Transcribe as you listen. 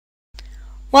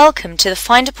Welcome to the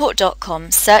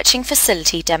Findaport.com Searching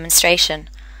Facility demonstration.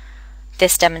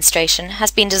 This demonstration has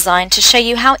been designed to show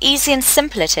you how easy and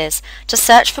simple it is to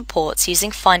search for ports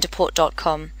using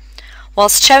Findaport.com,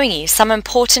 whilst showing you some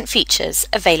important features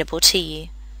available to you.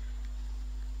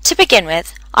 To begin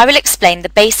with, I will explain the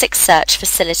basic search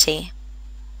facility.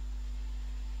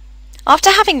 After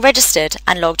having registered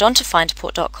and logged on to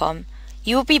Findaport.com,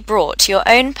 you will be brought to your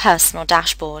own personal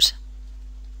dashboard.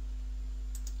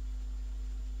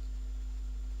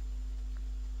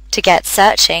 To get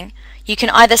searching, you can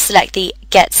either select the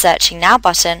Get Searching Now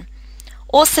button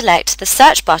or select the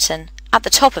Search button at the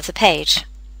top of the page.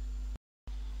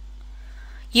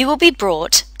 You will be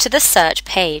brought to the Search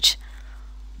page,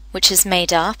 which is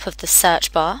made up of the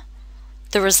search bar,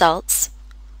 the results,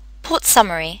 port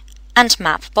summary and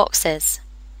map boxes.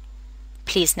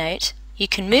 Please note, you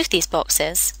can move these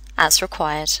boxes as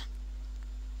required.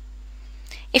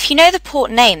 If you know the port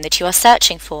name that you are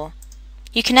searching for,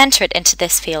 you can enter it into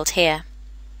this field here.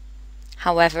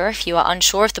 However, if you are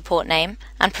unsure of the port name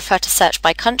and prefer to search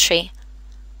by country,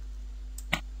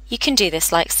 you can do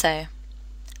this like so,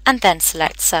 and then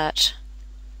select Search.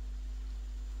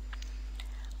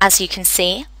 As you can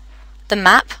see, the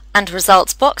map and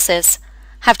results boxes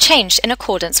have changed in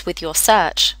accordance with your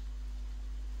search.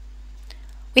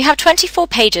 We have 24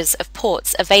 pages of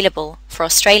ports available for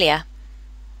Australia.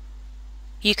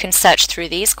 You can search through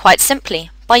these quite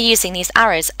simply by using these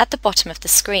arrows at the bottom of the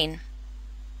screen.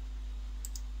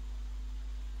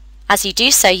 As you do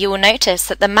so, you will notice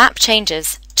that the map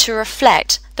changes to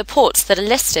reflect the ports that are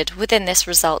listed within this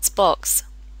results box.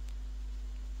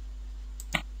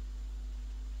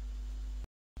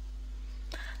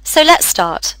 So let's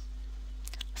start.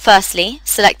 Firstly,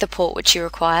 select the port which you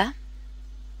require.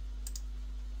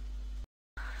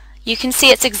 You can see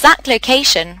its exact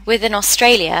location within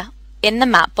Australia in the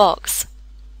map box.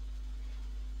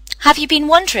 Have you been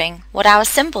wondering what our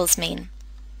symbols mean?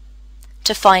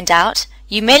 To find out,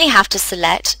 you merely have to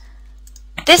select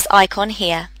this icon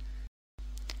here.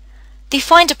 The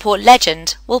Find a Port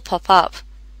legend will pop up,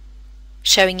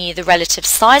 showing you the relative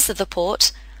size of the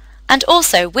port and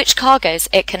also which cargoes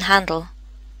it can handle.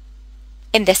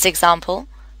 In this example,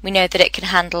 we know that it can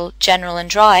handle general and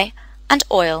dry and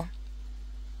oil.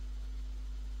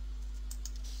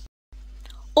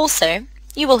 Also,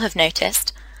 you will have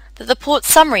noticed that the port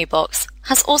summary box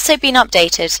has also been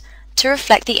updated to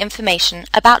reflect the information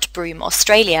about Broome,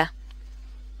 Australia.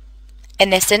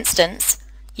 In this instance,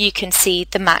 you can see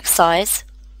the max size,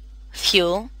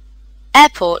 fuel,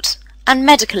 airport and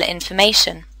medical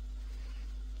information,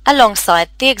 alongside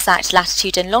the exact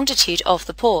latitude and longitude of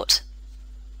the port.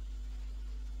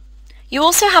 You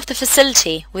also have the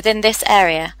facility within this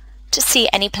area to see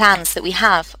any plans that we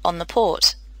have on the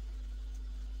port.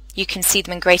 You can see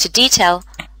them in greater detail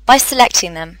by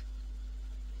selecting them,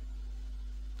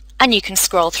 and you can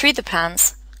scroll through the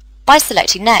plans by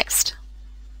selecting Next.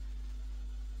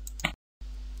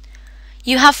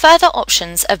 You have further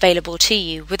options available to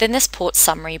you within this port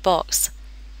summary box.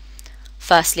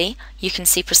 Firstly, you can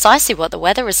see precisely what the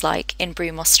weather is like in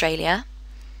Broome, Australia.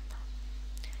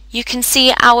 You can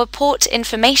see our port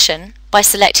information by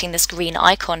selecting this green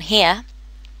icon here.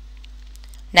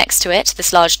 Next to it,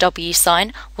 this large W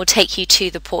sign will take you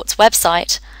to the port's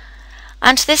website,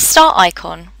 and this star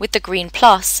icon with the green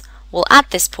plus will add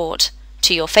this port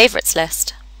to your favourites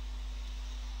list.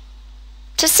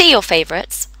 To see your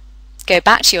favourites, go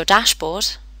back to your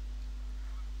dashboard,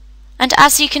 and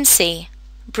as you can see,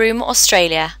 Broome,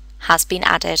 Australia has been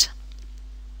added.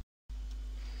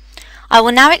 I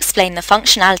will now explain the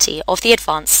functionality of the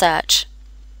advanced search.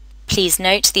 Please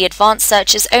note the advanced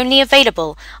search is only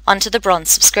available under the bronze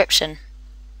subscription.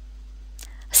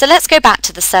 So let's go back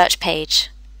to the search page.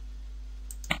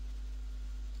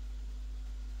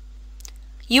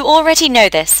 You already know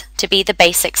this to be the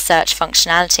basic search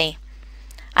functionality,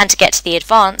 and to get to the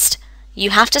advanced,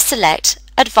 you have to select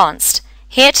Advanced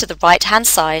here to the right hand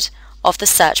side of the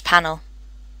search panel.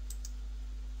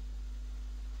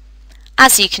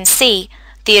 As you can see,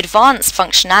 the advanced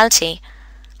functionality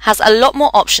has a lot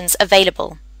more options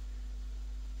available.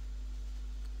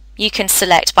 You can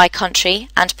select by country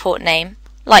and port name,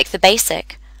 like the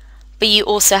basic, but you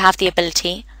also have the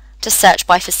ability to search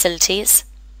by facilities,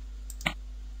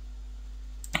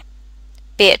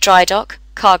 be it dry dock,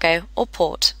 cargo or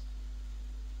port.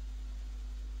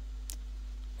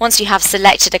 Once you have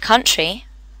selected a country,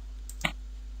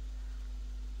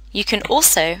 you can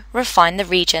also refine the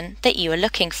region that you are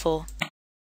looking for.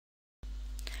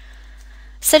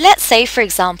 So let's say, for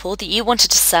example, that you wanted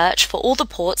to search for all the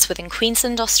ports within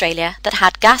Queensland, Australia that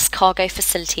had gas cargo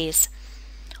facilities.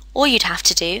 All you'd have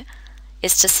to do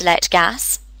is to select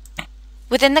gas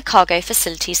within the Cargo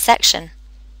Facilities section.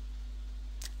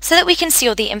 So that we can see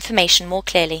all the information more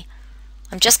clearly,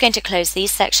 I'm just going to close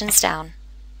these sections down.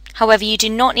 However, you do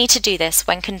not need to do this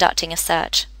when conducting a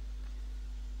search.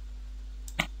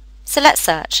 So let's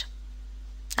search.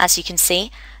 As you can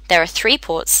see, there are 3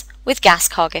 ports with gas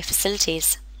cargo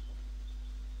facilities.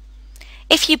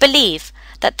 If you believe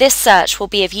that this search will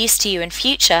be of use to you in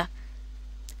future,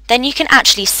 then you can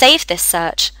actually save this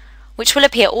search, which will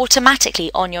appear automatically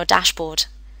on your dashboard.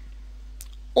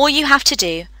 All you have to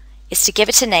do is to give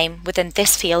it a name within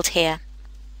this field here.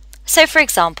 So for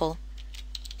example,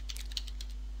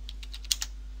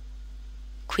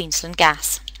 Queensland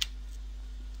Gas.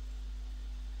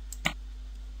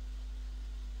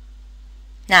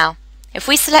 Now, if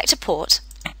we select a port,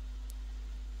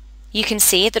 you can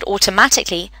see that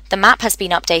automatically the map has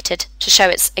been updated to show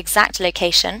its exact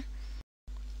location,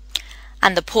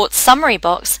 and the port summary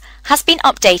box has been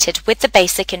updated with the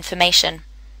basic information.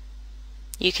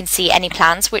 You can see any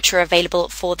plans which are available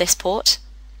for this port.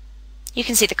 You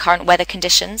can see the current weather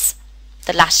conditions,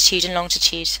 the latitude and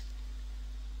longitude.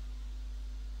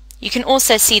 You can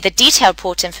also see the detailed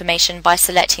port information by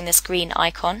selecting this green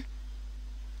icon.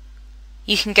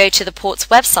 You can go to the port's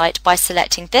website by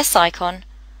selecting this icon,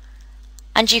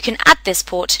 and you can add this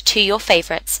port to your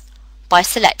favourites by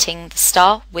selecting the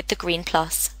star with the green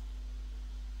plus.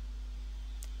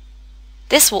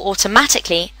 This will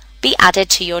automatically be added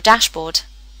to your dashboard.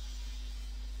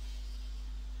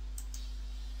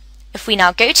 If we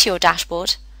now go to your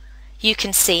dashboard, you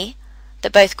can see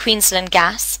that both Queensland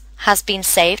Gas has been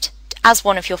saved as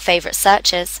one of your favourite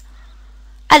searches,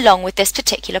 along with this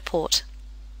particular port.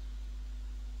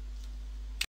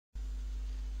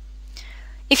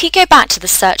 If you go back to the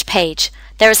search page,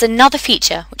 there is another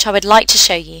feature which I would like to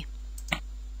show you.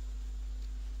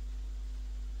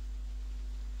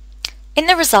 In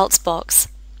the results box,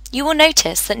 you will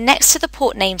notice that next to the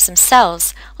port names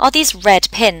themselves are these red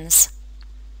pins.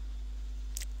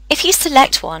 If you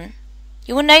select one,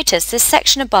 you will notice this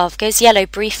section above goes yellow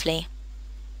briefly.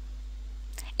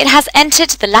 It has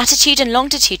entered the latitude and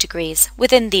longitude degrees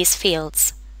within these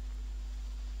fields.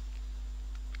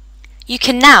 You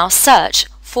can now search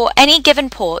for any given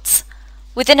ports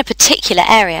within a particular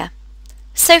area.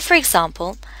 So for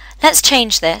example, let's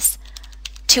change this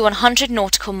to 100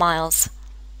 nautical miles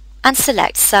and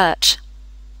select search.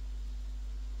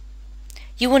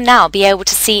 You will now be able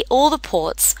to see all the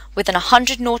ports within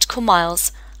 100 nautical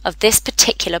miles of this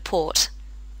particular port.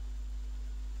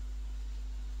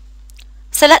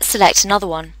 So let's select another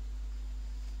one.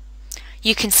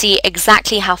 You can see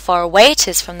exactly how far away it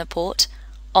is from the port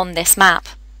on this map,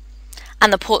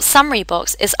 and the port summary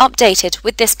box is updated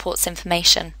with this port's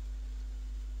information.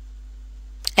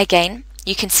 Again,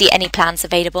 you can see any plans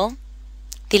available,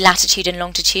 the latitude and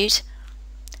longitude,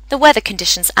 the weather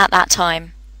conditions at that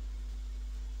time.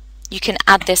 You can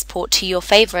add this port to your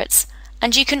favourites,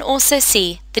 and you can also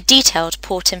see the detailed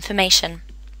port information.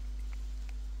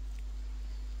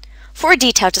 For a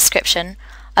detailed description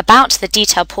about the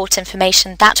detailed port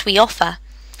information that we offer,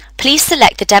 please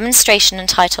select the demonstration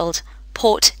entitled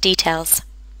Port Details.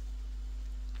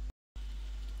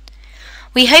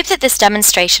 We hope that this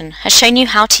demonstration has shown you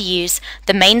how to use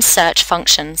the main search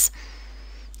functions.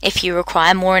 If you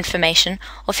require more information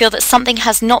or feel that something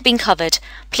has not been covered,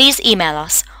 please email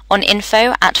us on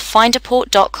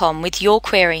info@findaport.com with your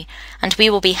query, and we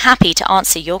will be happy to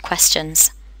answer your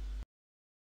questions.